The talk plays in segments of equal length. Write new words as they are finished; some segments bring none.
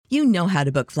You know how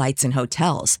to book flights and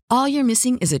hotels. All you're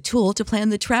missing is a tool to plan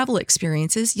the travel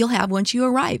experiences you'll have once you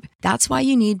arrive. That's why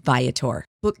you need Viator.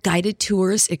 Book guided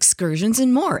tours, excursions,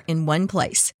 and more in one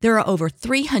place. There are over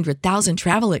 300,000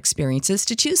 travel experiences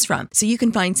to choose from, so you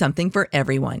can find something for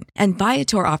everyone. And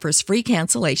Viator offers free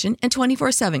cancellation and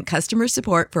 24/7 customer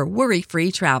support for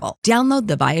worry-free travel. Download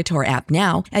the Viator app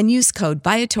now and use code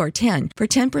Viator10 for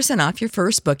 10% off your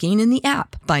first booking in the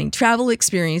app. Find travel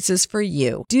experiences for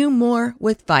you. Do more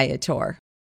with Viator.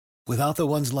 Without the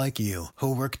ones like you,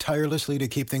 who work tirelessly to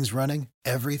keep things running,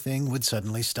 everything would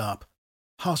suddenly stop.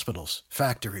 Hospitals,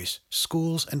 factories,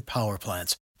 schools, and power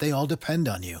plants, they all depend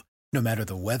on you. No matter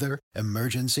the weather,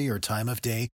 emergency, or time of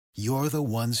day, you're the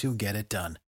ones who get it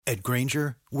done. At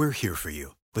Grainger, we're here for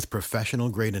you with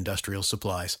professional-grade industrial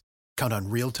supplies. Count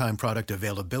on real-time product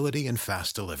availability and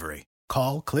fast delivery.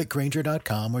 Call, click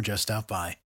Grainger.com, or just stop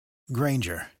by.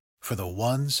 Grainger, for the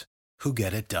ones who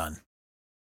get it done.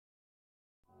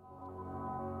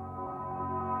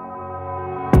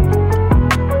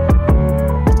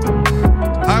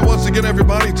 Hi, once again,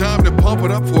 everybody. Time to pump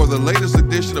it up for the latest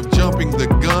edition of Jumping the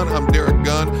Gun. I'm Derek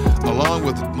Gunn, along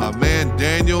with my man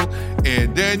Daniel.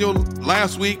 And Daniel,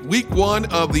 last week, week one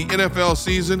of the NFL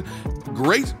season,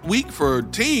 great week for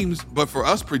teams, but for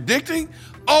us predicting,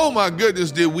 oh my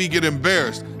goodness, did we get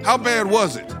embarrassed. How bad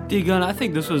was it? D-Gun, I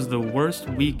think this was the worst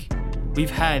week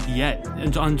we've had yet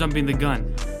on Jumping the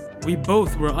Gun. We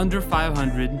both were under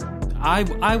 500.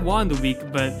 I won the week,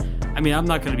 but I mean, I'm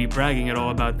not going to be bragging at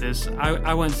all about this.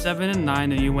 I went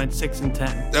 7-9 and you went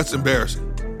 6-10. That's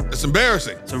embarrassing. It's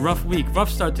embarrassing. It's a rough week, rough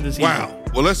start to the season. Wow.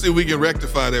 Well, let's see if we can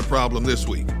rectify that problem this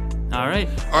week. All right,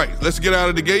 let's get out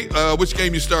of the gate. Which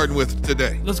game you starting with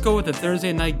today? Let's go with the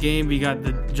Thursday night game. We got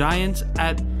the Giants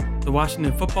at the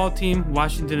Washington football team.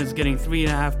 Washington is getting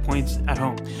 3.5 points at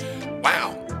home.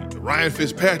 Wow. Ryan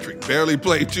Fitzpatrick barely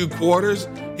played 2 quarters.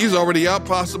 He's already out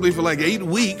possibly for like 8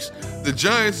 weeks. The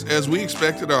Giants, as we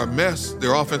expected, are a mess.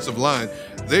 Their offensive line,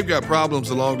 they've got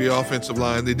problems along the offensive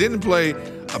line. They didn't play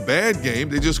a bad game.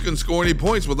 They just couldn't score any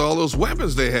points with all those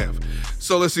weapons they have.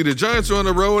 So let's see. The Giants are on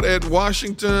the road at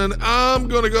Washington. I'm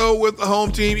going to go with the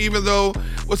home team, even though,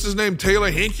 what's his name,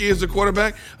 Taylor Hinkie is the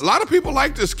quarterback. A lot of people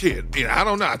like this kid. I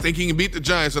don't know. I think he can beat the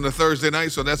Giants on a Thursday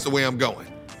night, so that's the way I'm going.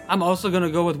 I'm also going to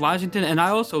go with Washington, and I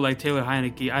also like Taylor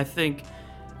Heinicke. I think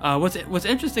what's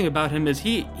interesting about him is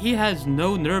he has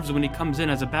no nerves when he comes in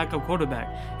as a backup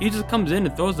quarterback. He just comes in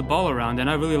and throws the ball around, and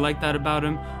I really like that about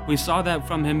him. We saw that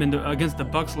from him against the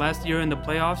Bucs last year in the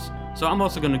playoffs, so I'm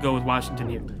also going to go with Washington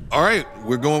here. All right,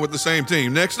 we're going with the same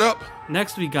team. Next up?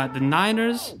 Next, we got the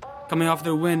Niners coming off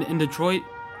their win in Detroit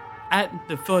at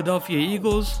the Philadelphia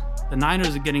Eagles. The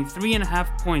Niners are getting 3.5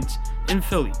 points in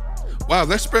Philly. Wow,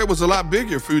 that spread was a lot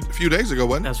bigger a few days ago,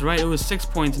 wasn't it? That's right. It was 6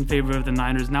 points in favor of the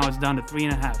Niners. Now it's down to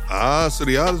 3.5. So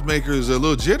the odds makers are a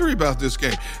little jittery about this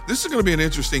game. This is going to be an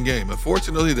interesting game.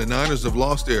 Unfortunately, the Niners have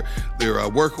lost their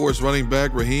workhorse running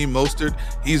back, Raheem Mostert.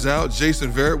 He's out.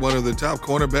 Jason Verrett, one of the top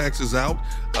cornerbacks, is out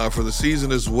for the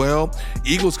season as well.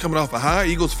 Eagles coming off a high.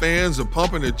 Eagles fans are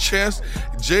pumping their chest.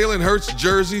 Jalen Hurts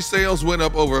jersey sales went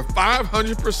up over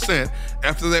 500%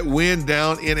 after that win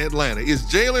down in Atlanta. Is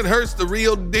Jalen Hurts the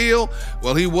real deal?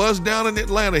 Well, he was down in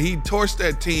Atlanta. He torched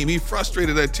that team. He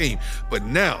frustrated that team. But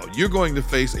now you're going to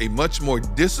face a much more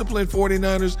disciplined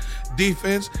 49ers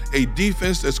defense, a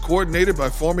defense that's coordinated by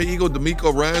former Eagle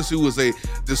DeMeco Ryans, who was a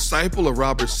disciple of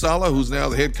Robert Saleh, who's now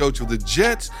the head coach of the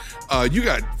Jets. You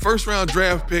got first-round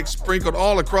draft picks sprinkled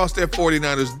all across that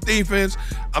 49ers defense.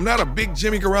 I'm not a big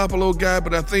Jimmy Garoppolo guy,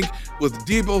 but I think with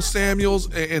Deebo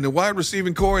Samuels and the wide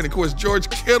receiving core, and of course George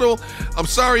Kittle, I'm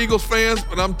sorry, Eagles fans,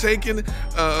 but I'm taking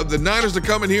the Niners to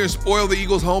come in here and spoil the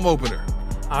Eagles home opener.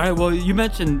 All right, well, you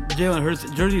mentioned Jalen Hurts'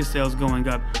 jersey sales going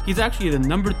up. He's actually the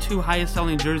number 2 highest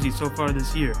selling jersey so far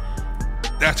this year.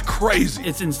 That's crazy.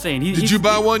 It's insane. Did you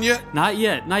buy one yet? Not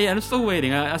yet. I'm still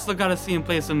waiting. I still got to see him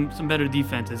play some better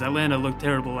defenses. Atlanta looked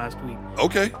terrible last week.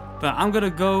 Okay. But I'm going to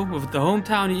go with the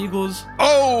hometown Eagles.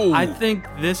 Oh! I think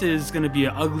this is going to be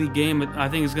an ugly game. I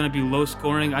think it's going to be low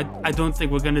scoring. I don't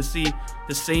think we're going to see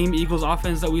the same Eagles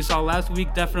offense that we saw last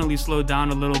week. Definitely slowed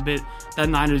down a little bit. That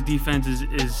Niners defense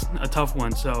is a tough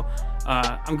one. So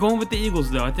I'm going with the Eagles,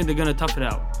 though. I think they're going to tough it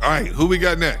out. All right, who we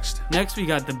got next? Next, we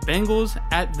got the Bengals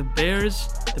at the Bears.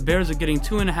 The Bears are getting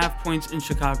 2.5 points in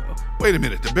Chicago. Wait a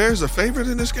minute. The Bears are favorite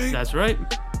in this game? That's right.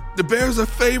 The Bears are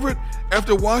favorite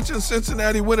after watching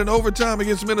Cincinnati win in overtime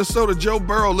against Minnesota. Joe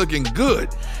Burrow looking good.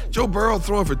 Joe Burrow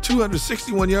throwing for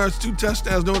 261 yards, 2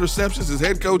 touchdowns, no interceptions. His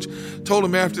head coach told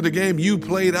him after the game, "You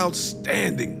played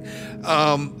outstanding."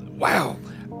 Wow.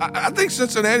 I think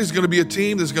Cincinnati's going to be a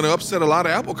team that's going to upset a lot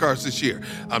of apple carts this year.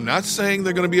 I'm not saying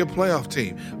they're going to be a playoff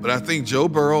team, but I think Joe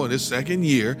Burrow in his second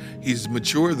year, he's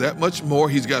matured that much more.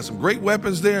 He's got some great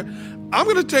weapons there. I'm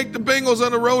going to take the Bengals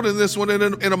on the road in this one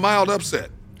in a mild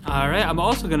upset. All right, I'm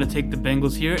also going to take the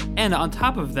Bengals here. And on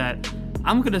top of that,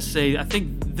 I'm going to say I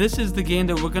think this is the game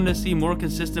that we're going to see more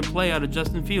consistent play out of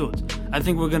Justin Fields. I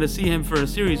think we're going to see him for a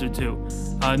series or two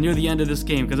near the end of this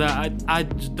game, because I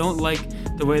just don't like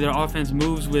the way their offense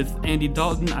moves with Andy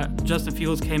Dalton. Justin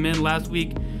Fields came in last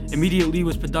week, immediately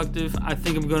was productive. I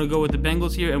think I'm going to go with the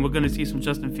Bengals here, and we're going to see some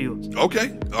Justin Fields.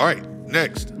 Okay, all right.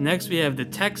 Next, we have the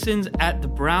Texans at the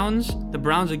Browns. The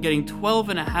Browns are getting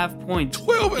 12.5 points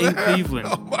in Cleveland.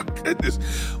 Oh, my goodness.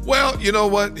 Well, you know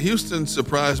what? Houston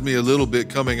surprised me a little bit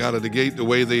coming out of the gate, the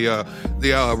way they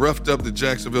roughed up the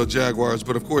Jacksonville Jaguars.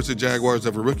 But, of course, the Jaguars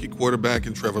have a rookie quarterback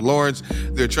in Trevor Lawrence.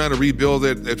 They're trying to rebuild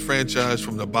that franchise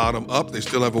from the bottom up. They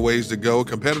still have a ways to go. A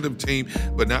competitive team,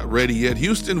 but not ready yet.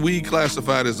 Houston, we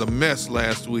classified as a mess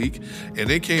last week, and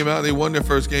they came out and they won their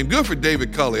first game. Good for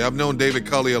David Culley. I've known David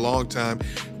Culley a long time.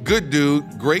 Good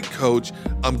dude, great coach.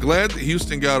 I'm glad that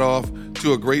Houston got off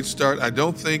to a great start. I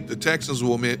don't think the Texans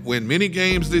will win many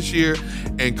games this year.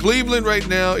 And Cleveland right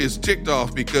now is ticked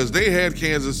off because they had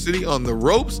Kansas City on the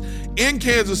ropes in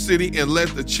Kansas City and let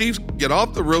the Chiefs get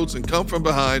off the ropes and come from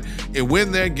behind and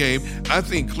win that game. I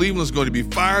think Cleveland's going to be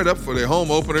fired up for their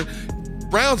home opener.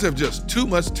 Browns have just too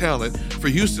much talent for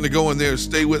Houston to go in there and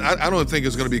stay with. I don't think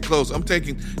it's going to be close. I'm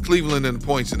taking Cleveland and the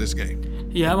points in this game.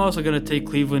 Yeah, I'm also going to take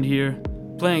Cleveland here.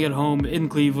 Playing at home in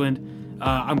Cleveland,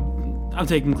 I'm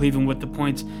taking Cleveland with the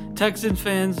points. Texans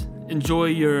fans, enjoy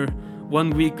your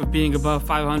 1 week of being above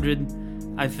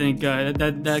 500. I think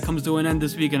that comes to an end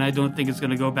this week, and I don't think it's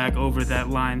going to go back over that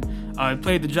line. I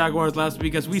played the Jaguars last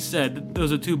week. As we said,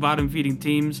 those are two bottom-feeding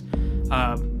teams.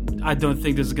 I don't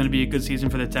think this is going to be a good season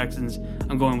for the Texans.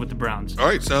 I'm going with the Browns. All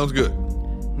right, sounds good.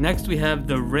 Next, we have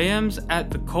the Rams at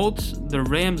the Colts. The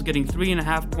Rams getting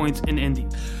 3.5 points in Indy.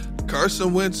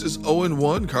 Carson Wentz is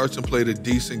 0-1. Carson played a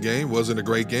decent game. Wasn't a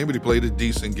great game, but he played a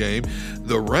decent game.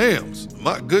 The Rams,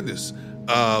 my goodness,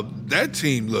 that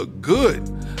team looked good.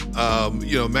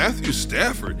 Matthew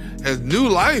Stafford has new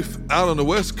life out on the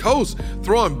West Coast,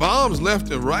 throwing bombs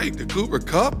left and right to Cooper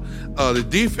Kupp. The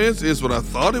defense is what I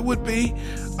thought it would be.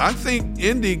 I think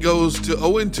Indy goes to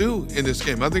 0-2 in this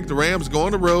game. I think the Rams go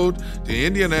on the road to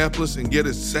Indianapolis and get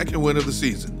its second win of the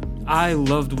season. I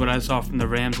loved what I saw from the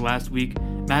Rams last week.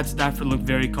 Matt Stafford looked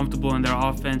very comfortable in their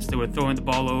offense. They were throwing the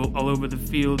ball all over the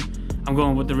field. I'm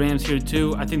going with the Rams here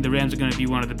too. I think the Rams are going to be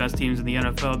one of the best teams in the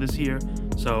NFL this year.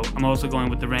 So I'm also going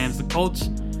with the Rams. The Colts,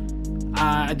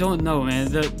 I don't know,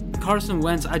 man. The Carson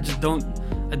Wentz, I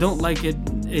don't like it.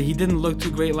 He didn't look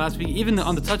too great last week. Even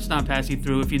on the touchdown pass he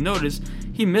threw, if you notice,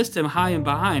 he missed him high and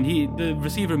behind. The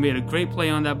receiver made a great play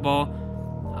on that ball.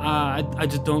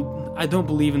 I don't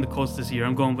believe in the Colts this year.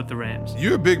 I'm going with the Rams.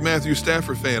 You're a big Matthew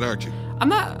Stafford fan, aren't you? I'm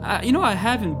not. I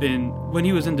haven't been when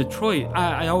he was in Detroit.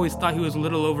 I always thought he was a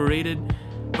little overrated,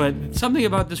 but something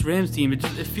about this Rams team, it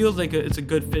feels like it's a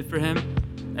good fit for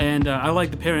him, and I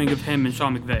like the pairing of him and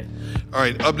Sean McVay. All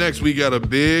right, up next we got a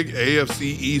big AFC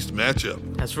East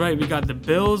matchup. That's right. We got the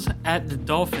Bills at the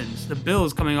Dolphins. The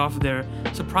Bills coming off of their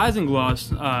surprising loss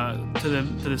to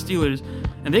the Steelers,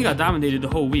 and they got dominated the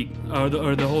whole week or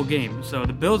the whole game. So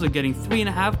the Bills are getting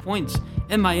 3.5 points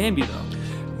in Miami, though.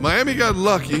 Miami got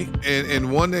lucky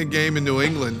and won that game in New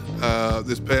England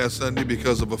this past Sunday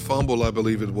because of a fumble, I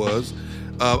believe it was.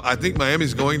 I think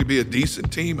Miami's going to be a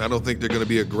decent team. I don't think they're going to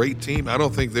be a great team. I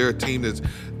don't think they're a team that's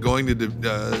going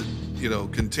to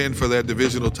contend for that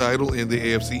divisional title in the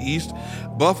AFC East.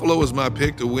 Buffalo is my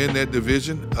pick to win that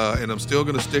division, and I'm still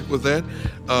going to stick with that.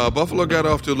 Buffalo got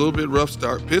off to a little bit rough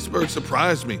start. Pittsburgh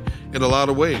surprised me in a lot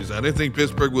of ways. I didn't think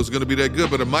Pittsburgh was going to be that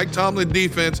good, but a Mike Tomlin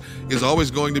defense is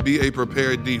always going to be a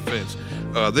prepared defense.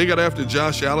 They got after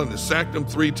Josh Allen and sacked him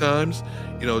 3 times.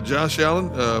 Josh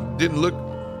Allen didn't look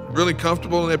really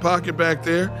comfortable in their pocket back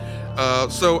there.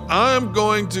 So I'm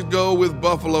going to go with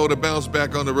Buffalo to bounce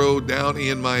back on the road down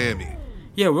in Miami.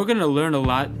 Yeah, we're going to learn a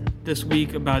lot this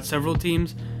week about several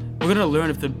teams. We're going to learn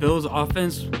if the Bills'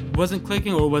 offense wasn't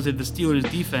clicking or was it the Steelers'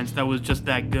 defense that was just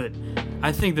that good.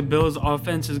 I think the Bills'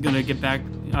 offense is going to get back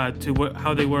to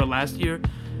how they were last year.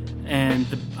 And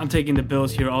I'm taking the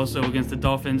Bills here also against the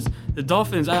Dolphins. The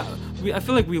Dolphins, I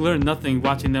feel like we learned nothing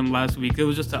watching them last week. It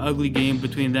was just an ugly game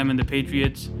between them and the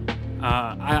Patriots.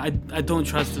 I don't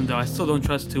trust them, though. I still don't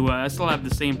trust Tua. I still have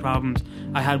the same problems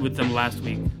I had with them last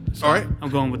week. So all right. I'm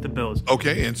going with the Bills.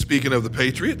 Okay, and speaking of the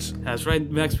Patriots. That's right.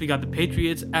 Next, we got the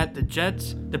Patriots at the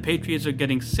Jets. The Patriots are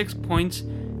getting 6 points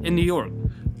in New York.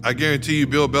 I guarantee you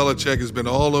Bill Belichick has been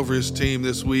all over his team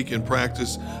this week in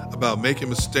practice about making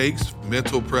mistakes,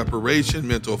 mental preparation,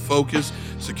 mental focus,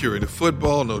 securing the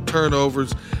football, no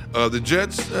turnovers. The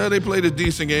Jets, they played a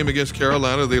decent game against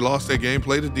Carolina. They lost that game,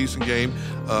 played a decent game.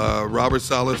 Robert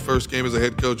Saleh's first game as a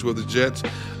head coach with the Jets.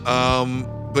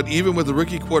 But even with the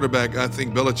rookie quarterback, I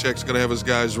think Belichick's going to have his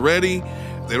guys ready.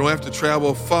 They don't have to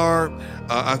travel far.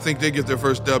 I think they get their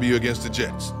first W against the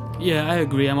Jets. Yeah, I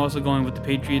agree. I'm also going with the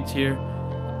Patriots here.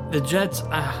 The Jets,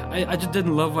 I just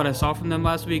didn't love what I saw from them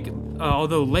last week.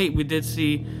 Although late, we did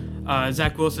see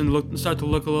Zach Wilson start to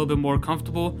look a little bit more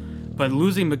comfortable. But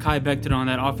losing Mekhi Becton on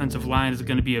that offensive line is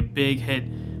going to be a big hit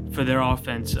for their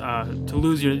offense. To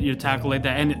lose your tackle like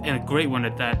that, and a great one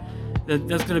at that,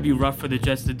 that's going to be rough for the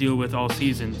Jets to deal with all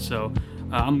season. So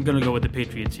I'm going to go with the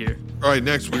Patriots here. All right,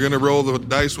 next we're going to roll the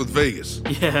dice with Vegas.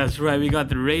 Yeah, that's right. We got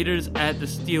the Raiders at the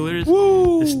Steelers.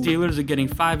 Woo! The Steelers are getting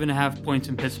 5.5 points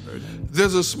in Pittsburgh.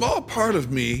 There's a small part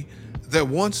of me that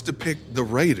wants to pick the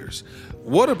Raiders.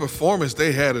 What a performance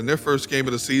they had in their first game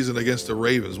of the season against the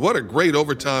Ravens. What a great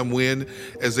overtime win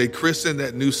as they christened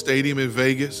that new stadium in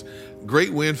Vegas.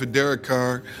 Great win for Derek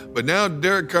Carr. But now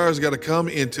Derek Carr's got to come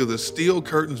into the Steel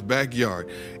Curtain's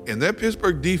backyard. And that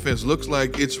Pittsburgh defense looks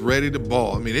like it's ready to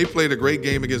ball. I mean, they played a great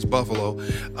game against Buffalo.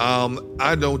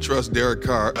 I don't trust Derek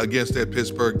Carr against that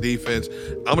Pittsburgh defense.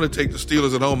 I'm going to take the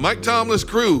Steelers at home. Mike Tomlin's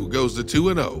crew goes to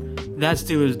 2-0. That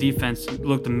Steelers defense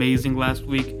looked amazing last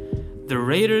week. The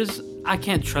Raiders, I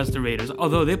can't trust the Raiders.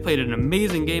 Although they played an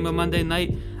amazing game on Monday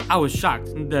night, I was shocked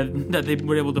that they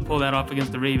were able to pull that off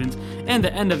against the Ravens. And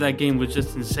the end of that game was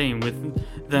just insane,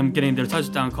 with them getting their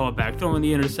touchdown call back, throwing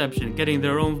the interception, getting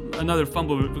another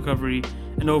fumble recovery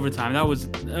in overtime. That was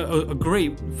a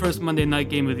great first Monday night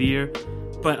game of the year.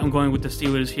 But I'm going with the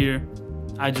Steelers here.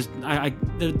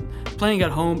 They're playing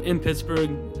at home in Pittsburgh.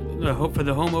 Hope for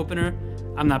the home opener.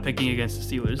 I'm not picking against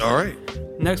the Steelers. All right.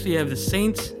 Next, we have the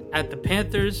Saints at the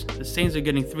Panthers. The Saints are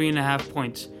getting 3.5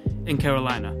 points in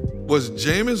Carolina. Was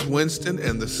Jameis Winston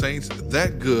and the Saints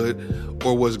that good,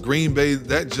 or was Green Bay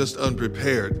that just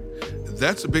unprepared?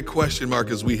 That's a big question mark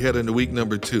as we head into week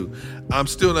number 2. I'm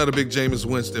still not a big Jameis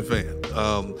Winston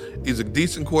fan. He's a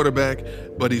decent quarterback,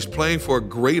 but he's playing for a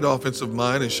great offensive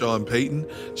mind in Sean Payton.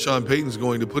 Sean Payton's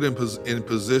going to put him in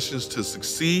positions to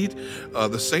succeed.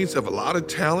 The Saints have a lot of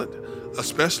talent,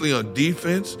 especially on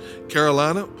defense.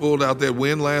 Carolina pulled out that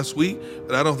win last week,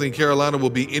 but I don't think Carolina will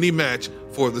be any match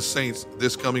for the Saints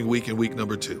this coming week in week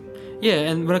number 2. Yeah,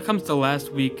 and when it comes to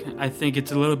last week, I think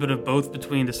it's a little bit of both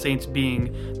between the Saints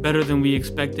being better than we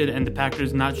expected and the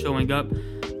Packers not showing up.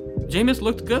 Jameis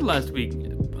looked good last week,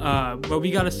 but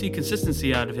we got to see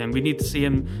consistency out of him. We need to see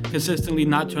him consistently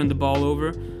not turn the ball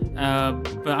over.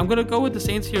 But I'm gonna go with the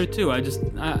Saints here too.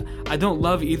 I don't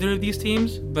love either of these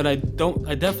teams, but I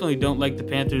definitely don't like the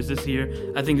Panthers this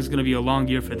year. I think it's gonna be a long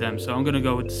year for them, so I'm gonna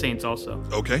go with the Saints also.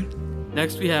 Okay.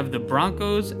 Next, we have the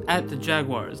Broncos at the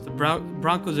Jaguars. The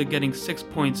Broncos are getting 6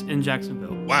 points in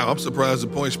Jacksonville. Wow, I'm surprised the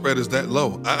point spread is that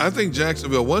low. I think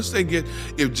Jacksonville,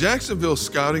 if Jacksonville's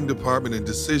scouting department and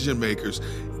decision makers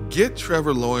get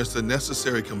Trevor Lawrence the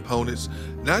necessary components,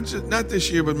 not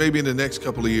this year, but maybe in the next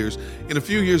couple of years. In a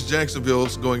few years,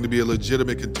 Jacksonville's going to be a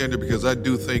legitimate contender because I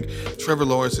do think Trevor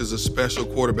Lawrence is a special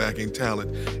quarterbacking talent.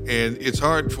 And it's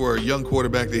hard for a young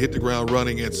quarterback to hit the ground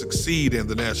running and succeed in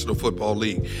the National Football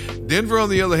League. Denver, on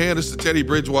the other hand, is the Teddy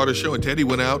Bridgewater show, and Teddy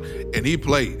went out and he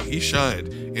played. He shined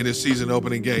in his season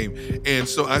opening game. And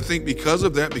so I think because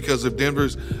of that, because of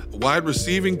Denver's wide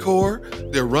receiving core,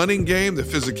 their running game, the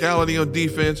physicality on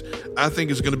defense, I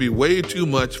think it's going to be way too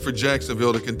much for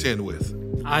Jacksonville to contend with.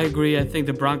 I agree. I think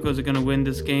the Broncos are going to win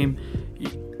this game.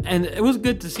 And it was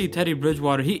good to see Teddy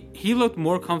Bridgewater. He looked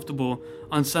more comfortable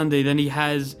on Sunday than he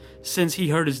has since he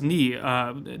hurt his knee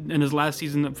in his last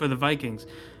season for the Vikings.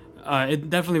 It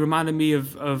definitely reminded me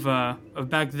of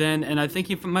back then, and I think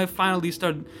he might finally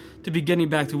start to be getting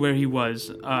back to where he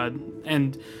was.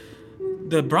 And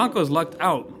the Broncos lucked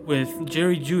out with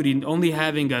Jerry Jeudy only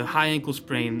having a high ankle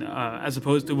sprain as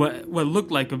opposed to what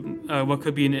looked like what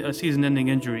could be a season-ending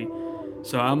injury.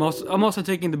 So I'm also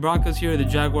taking the Broncos here. The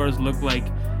Jaguars look like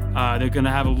they're going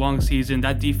to have a long season.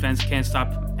 That defense can't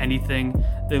stop anything.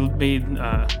 They made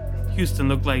Houston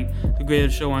look like the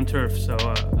greatest show on turf. So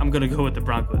I'm going to go with the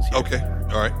Broncos here. Okay,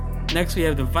 all right. Next, we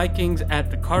have the Vikings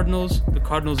at the Cardinals. The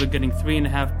Cardinals are getting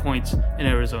 3.5 points in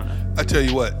Arizona. I tell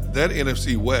you what, that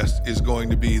NFC West is going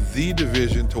to be the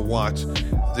division to watch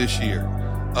this year.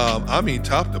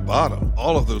 Top to bottom,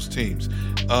 all of those teams.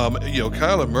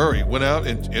 Kyler Murray went out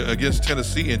against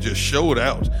Tennessee and just showed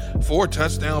out. 4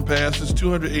 touchdown passes,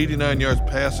 289 yards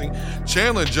passing.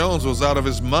 Chandler Jones was out of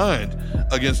his mind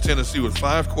against Tennessee with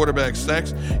 5 quarterback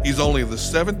sacks. He's only the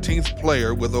 17th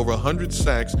player with over 100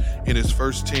 sacks in his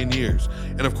first 10 years.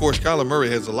 And, of course, Kyler Murray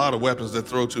has a lot of weapons to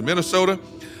throw to. Minnesota,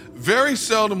 very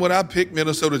seldom would I pick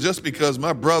Minnesota just because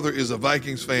my brother is a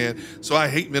Vikings fan, so I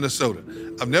hate Minnesota.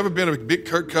 I've never been a big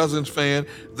Kirk Cousins fan.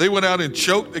 They went out and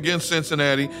choked against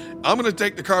Cincinnati. I'm going to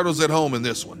take the Cardinals at home in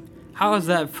this one. How is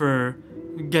that for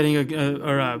getting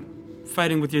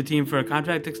fighting with your team for a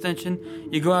contract extension?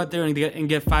 You go out there and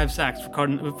get 5 sacks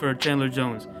for Chandler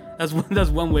Jones. That's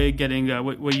one way of getting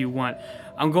what you want.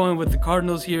 I'm going with the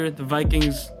Cardinals here. The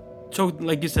Vikings choked,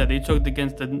 like you said, they choked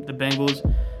against the Bengals.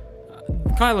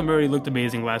 Kyler Murray looked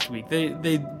amazing last week.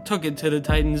 They took it to the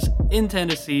Titans in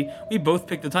Tennessee. We both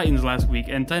picked the Titans last week,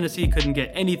 and Tennessee couldn't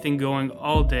get anything going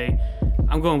all day.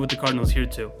 I'm going with the Cardinals here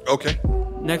too. Okay.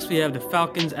 Next we have the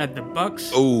Falcons at the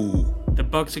Bucks. Oh. The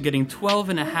Bucks are getting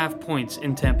 12.5 points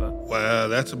in Tampa. Well,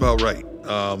 that's about right.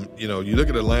 You look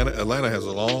at Atlanta. Atlanta has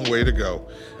a long way to go.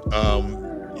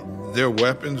 Their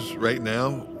weapons right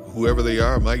now, whoever they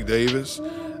are, Mike Davis,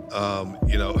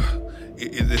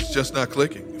 it's just not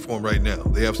clicking for them right now.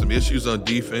 They have some issues on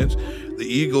defense. The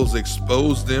Eagles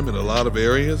exposed them in a lot of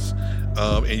areas.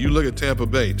 And you look at Tampa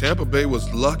Bay. Tampa Bay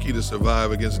was lucky to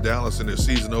survive against Dallas in their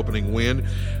season-opening win.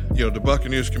 The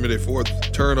Buccaneers committed 4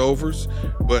 turnovers.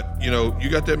 But, you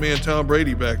got that man Tom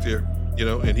Brady back there,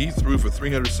 and he threw for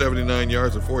 379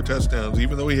 yards and 4 touchdowns,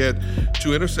 even though he had 2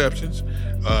 interceptions.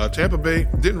 Tampa Bay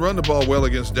didn't run the ball well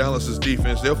against Dallas's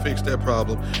defense. They'll fix that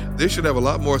problem. They should have a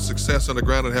lot more success on the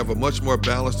ground and have a much more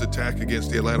balanced attack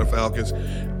against the Atlanta Falcons.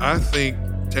 I think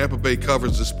Tampa Bay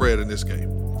covers the spread in this game.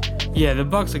 Yeah, the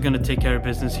Bucs are going to take care of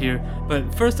business here.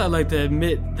 But first, I'd like to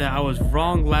admit that I was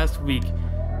wrong last week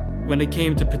when it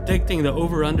came to predicting the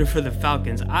over-under for the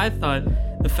Falcons. I thought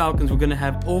the Falcons were going to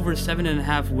have over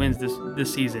 7.5 wins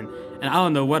this season. And I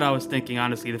don't know what I was thinking,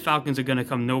 honestly. The Falcons are going to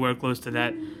come nowhere close to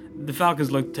that. The Falcons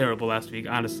looked terrible last week,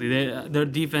 honestly. Their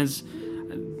defense,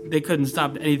 they couldn't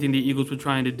stop anything the Eagles were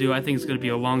trying to do. I think it's going to be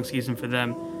a long season for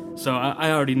them. So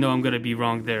I already know I'm going to be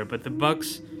wrong there. But the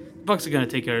Bucs are going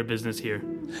to take care of business here.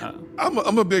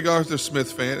 I'm a big Arthur Smith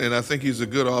fan, and I think he's a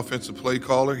good offensive play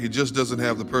caller. He just doesn't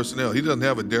have the personnel. He doesn't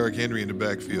have a Derrick Henry in the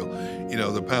backfield,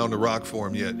 to pound the rock for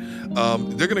him yet.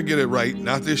 They're going to get it right,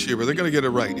 not this year, but they're going to get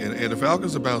it right. And the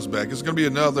Falcons will bounce back. It's going to be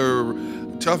another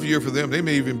tough year for them. They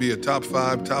may even be a top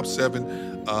 5, top 7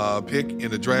 pick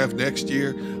in the draft next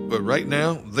year. But right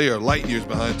now, they are light years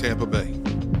behind Tampa Bay.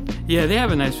 Yeah, they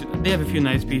have a few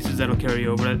nice pieces that'll carry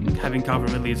over. Having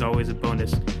Calvin Ridley is always a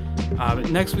bonus.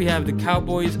 Next, we have the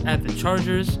Cowboys at the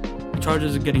Chargers. The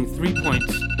Chargers are getting 3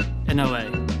 points in LA.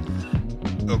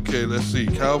 Okay, let's see.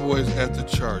 Cowboys at the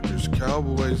Chargers.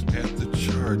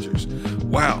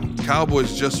 Wow.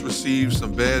 Cowboys just received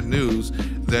some bad news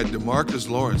that DeMarcus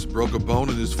Lawrence broke a bone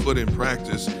in his foot in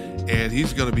practice, and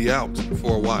he's going to be out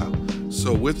for a while.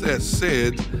 So with that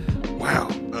said, wow.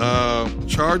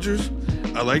 Chargers,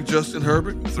 I like Justin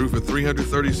Herbert. Threw for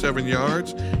 337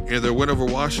 yards in their win over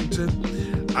Washington.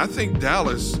 I think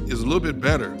Dallas is a little bit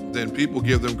better than people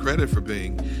give them credit for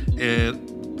being.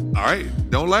 And, all right,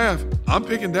 don't laugh. I'm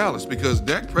picking Dallas because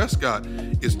Dak Prescott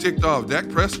is ticked off. Dak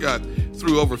Prescott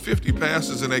threw over 50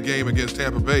 passes in that game against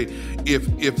Tampa Bay. If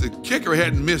the kicker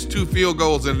hadn't missed 2 field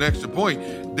goals and an extra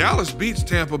point, Dallas beats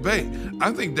Tampa Bay.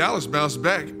 I think Dallas bounced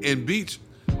back and beats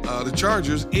the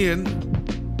Chargers in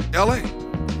L.A.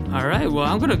 All right, well,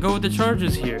 I'm going to go with the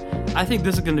Chargers here. I think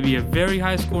this is going to be a very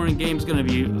high-scoring game. It's going to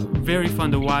be very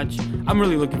fun to watch. I'm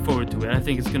really looking forward to it. I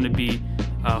think it's going to be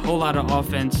a whole lot of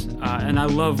offense, and I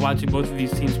love watching both of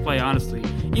these teams play, honestly.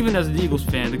 Even as an Eagles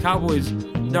fan, the Cowboys,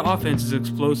 their offense is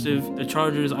explosive. The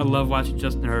Chargers, I love watching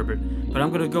Justin Herbert. But I'm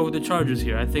going to go with the Chargers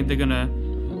here. I think they're going to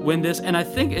win this. And I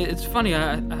think it's funny.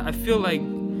 I feel like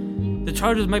the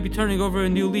Chargers might be turning over a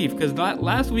new leaf because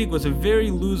last week was a very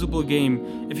losable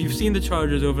game. If you've seen the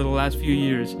Chargers over the last few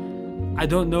years, I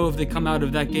don't know if they come out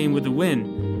of that game with a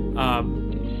win.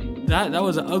 That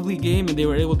was an ugly game, and they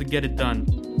were able to get it done.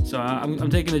 So I'm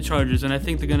taking the Chargers, and I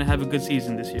think they're going to have a good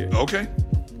season this year. Okay.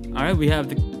 All right, we have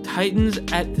the Titans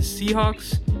at the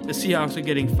Seahawks. The Seahawks are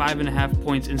getting 5.5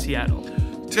 points in Seattle.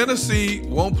 Tennessee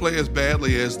won't play as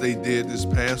badly as they did this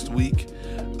past week.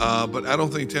 But I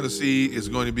don't think Tennessee is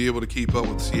going to be able to keep up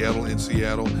with Seattle in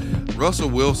Seattle. Russell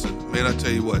Wilson, man, I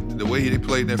tell you what, the way he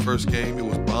played in that first game, it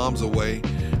was bombs away.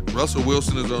 Russell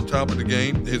Wilson is on top of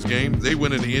his game. They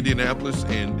went into Indianapolis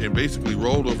and basically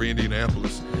rolled over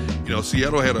Indianapolis.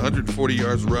 Seattle had 140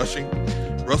 yards rushing.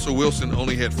 Russell Wilson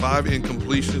only had 5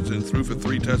 incompletions and threw for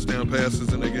 3 touchdown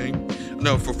passes in that game.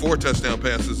 No, for 4 touchdown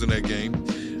passes in that game.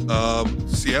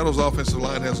 Seattle's offensive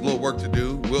line has a little work to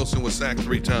do. Wilson was sacked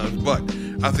 3 times, but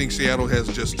I think Seattle has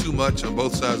just too much on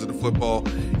both sides of the football.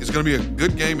 It's going to be a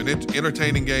good game, an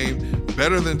entertaining game,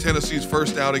 better than Tennessee's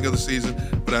first outing of the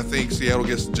season, but I think Seattle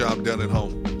gets the job done at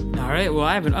home. All right, well,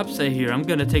 I have an upset here. I'm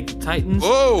going to take the Titans.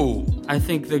 Whoa! I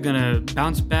think they're going to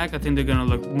bounce back. I think they're going to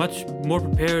look much more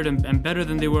prepared and better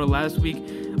than they were last week.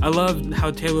 I love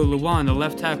how Taylor Lewan, the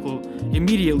left tackle,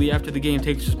 immediately after the game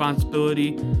takes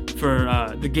responsibility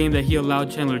for the game that he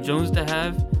allowed Chandler Jones to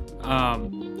have.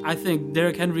 I think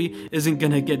Derrick Henry isn't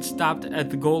going to get stopped at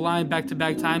the goal line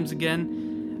back-to-back times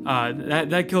again.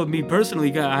 That killed me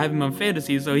personally. I have him on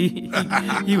fantasy, so he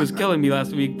was killing me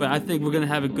last week. But I think we're going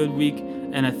to have a good week,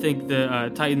 and I think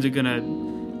the Titans are going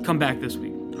to come back this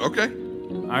week. Okay.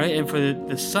 All right, and for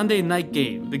the Sunday night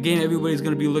game, the game everybody's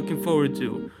going to be looking forward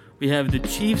to, we have the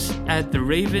Chiefs at the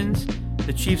Ravens.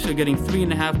 The Chiefs are getting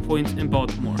 3.5 points in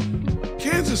Baltimore.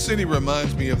 Kansas City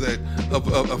reminds me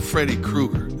of Freddy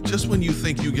Krueger. Just when you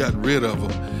think you got rid of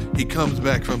him, he comes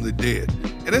back from the dead.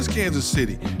 And that's Kansas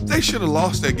City. They should have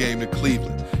lost that game to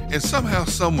Cleveland. And somehow,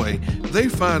 someway, they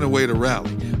find a way to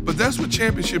rally. But that's what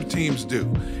championship teams do.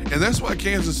 And that's why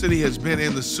Kansas City has been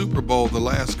in the Super Bowl the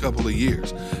last couple of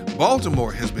years.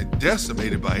 Baltimore has been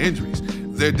decimated by injuries.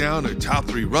 They're down their top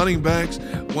 3 running backs.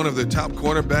 One of their top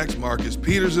cornerbacks, Marcus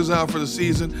Peters, is out for the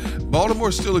season.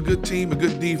 Baltimore's still a good team, a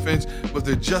good defense, but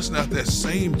they're just not that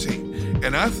same team.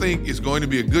 And I think it's going to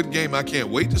be a good game. I can't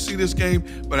wait to see this game,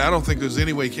 but I don't think there's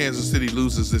any way Kansas City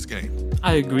loses this game.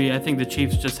 I agree. I think the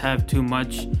Chiefs just have too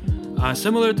much.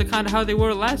 Similar to kind of how they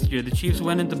were last year. The Chiefs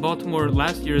went into Baltimore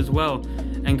last year as well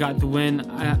and got the win.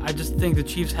 I just think the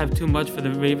Chiefs have too much for the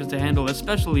Ravens to handle,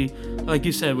 especially, like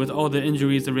you said, with all the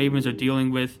injuries the Ravens are dealing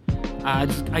with.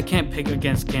 I can't pick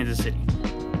against Kansas City.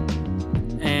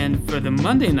 And for the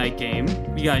Monday night game,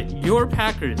 we got your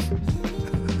Packers.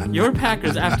 Your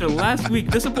Packers, after last week,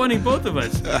 disappointing both of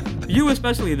us. You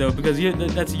especially, though, because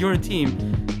that's your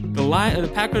team.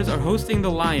 The Packers are hosting the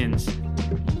Lions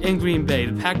in Green Bay.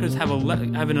 The Packers have an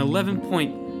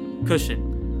 11-point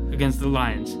cushion against the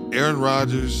Lions. Aaron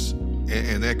Rodgers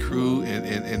and that crew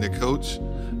and the coach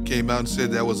came out and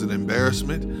said that was an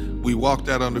embarrassment. We walked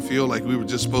out on the field like we were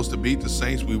just supposed to beat the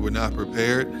Saints. We were not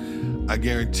prepared. I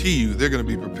guarantee you they're going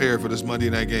to be prepared for this Monday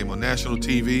night game on national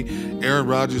TV. Aaron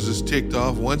Rodgers is ticked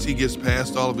off. Once he gets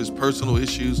past all of his personal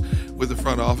issues with the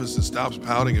front office and stops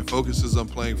pouting and focuses on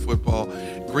playing football,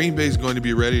 Green Bay's going to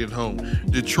be ready at home.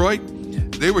 Detroit,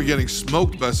 they were getting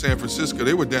smoked by San Francisco.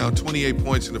 They were down 28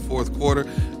 points in the fourth quarter.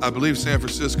 I believe San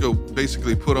Francisco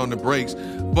basically put on the brakes.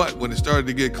 But when it started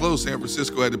to get close, San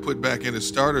Francisco had to put back in its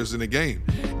starters in the game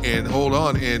and hold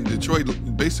on. And Detroit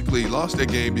basically lost that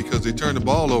game because they turned the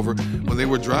ball over when they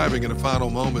were driving in the final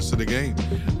moments of the game.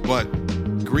 But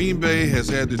Green Bay has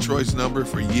had Detroit's number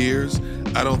for years.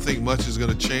 I don't think much is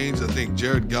going to change. I think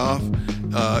Jared Goff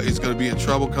is going to be in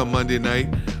trouble come Monday night.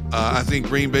 I think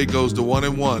Green Bay goes to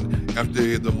 1-1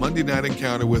 after the Monday night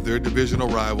encounter with their divisional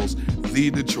rivals, the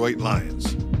Detroit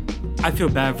Lions. I feel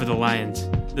bad for the Lions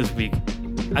this week.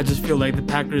 I just feel like the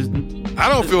Packers... I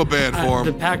don't feel bad for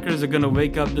them. The Packers are going to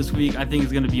wake up this week. I think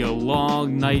it's going to be a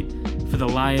long night for the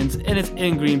Lions, and it's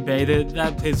in Green Bay.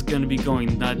 That place is going to be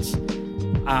going nuts.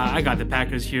 I got the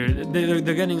Packers here. They're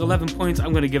getting 11 points.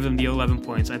 I'm going to give them the 11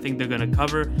 points. I think they're going to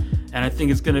cover, and I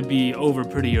think it's going to be over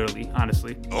pretty early,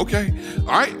 honestly. Okay. All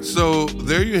right. So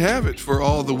there you have it for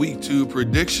all the Week 2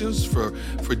 predictions. For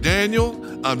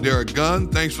Daniel, I'm Derek Gunn.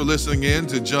 Thanks for listening in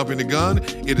to Jumping the Gun.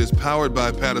 It is powered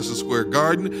by Patterson Square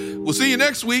Garden. We'll see you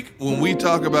next week when we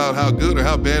talk about how good or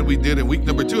how bad we did in week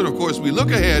number 2. And, of course, we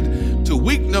look ahead to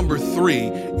week number 3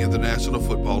 in the National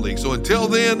Football League. So until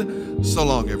then, so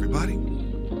long, everybody.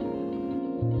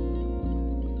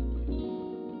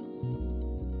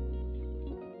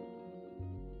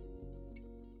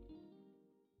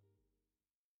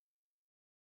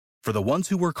 For the ones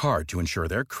who work hard to ensure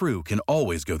their crew can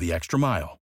always go the extra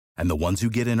mile, and the ones who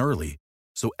get in early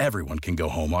so everyone can go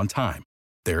home on time,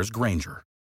 there's Grainger,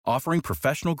 offering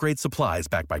professional-grade supplies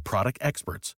backed by product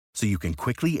experts so you can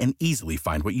quickly and easily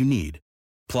find what you need.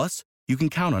 Plus, you can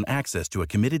count on access to a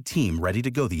committed team ready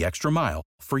to go the extra mile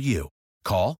for you.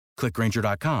 Call, click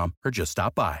Grainger.com, or just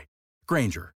stop by.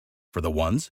 Grainger, for the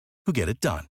ones who get it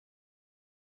done.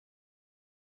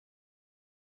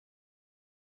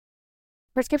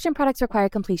 Prescription products require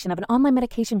completion of an online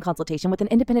medication consultation with an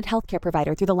independent healthcare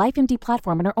provider through the LifeMD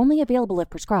platform and are only available if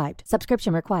prescribed.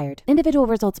 Subscription required. Individual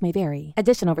results may vary.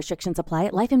 Additional restrictions apply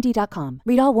at lifemd.com.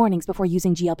 Read all warnings before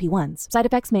using GLP-1s. Side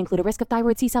effects may include a risk of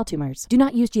thyroid C-cell tumors. Do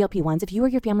not use GLP-1s if you or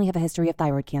your family have a history of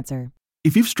thyroid cancer.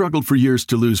 If you've struggled for years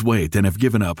to lose weight and have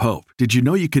given up hope, did you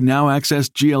know you can now access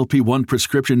GLP-1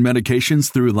 prescription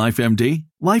medications through LifeMD?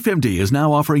 LifeMD is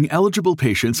now offering eligible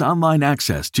patients online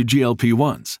access to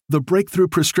GLP-1s, the breakthrough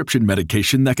prescription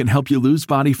medication that can help you lose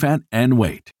body fat and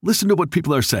weight. Listen to what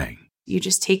people are saying. You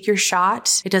just take your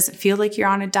shot. It doesn't feel like you're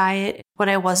on a diet. What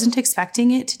I wasn't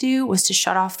expecting it to do was to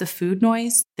shut off the food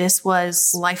noise. This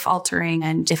was life-altering,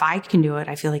 and if I can do it,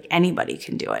 I feel like anybody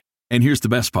can do it. And here's the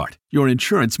best part. Your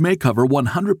insurance may cover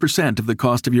 100% of the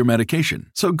cost of your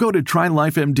medication. So go to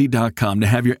TryLifeMD.com to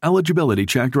have your eligibility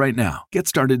checked right now. Get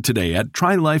started today at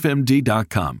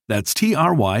TryLifeMD.com. That's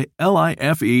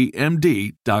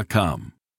TryLifeMD.com.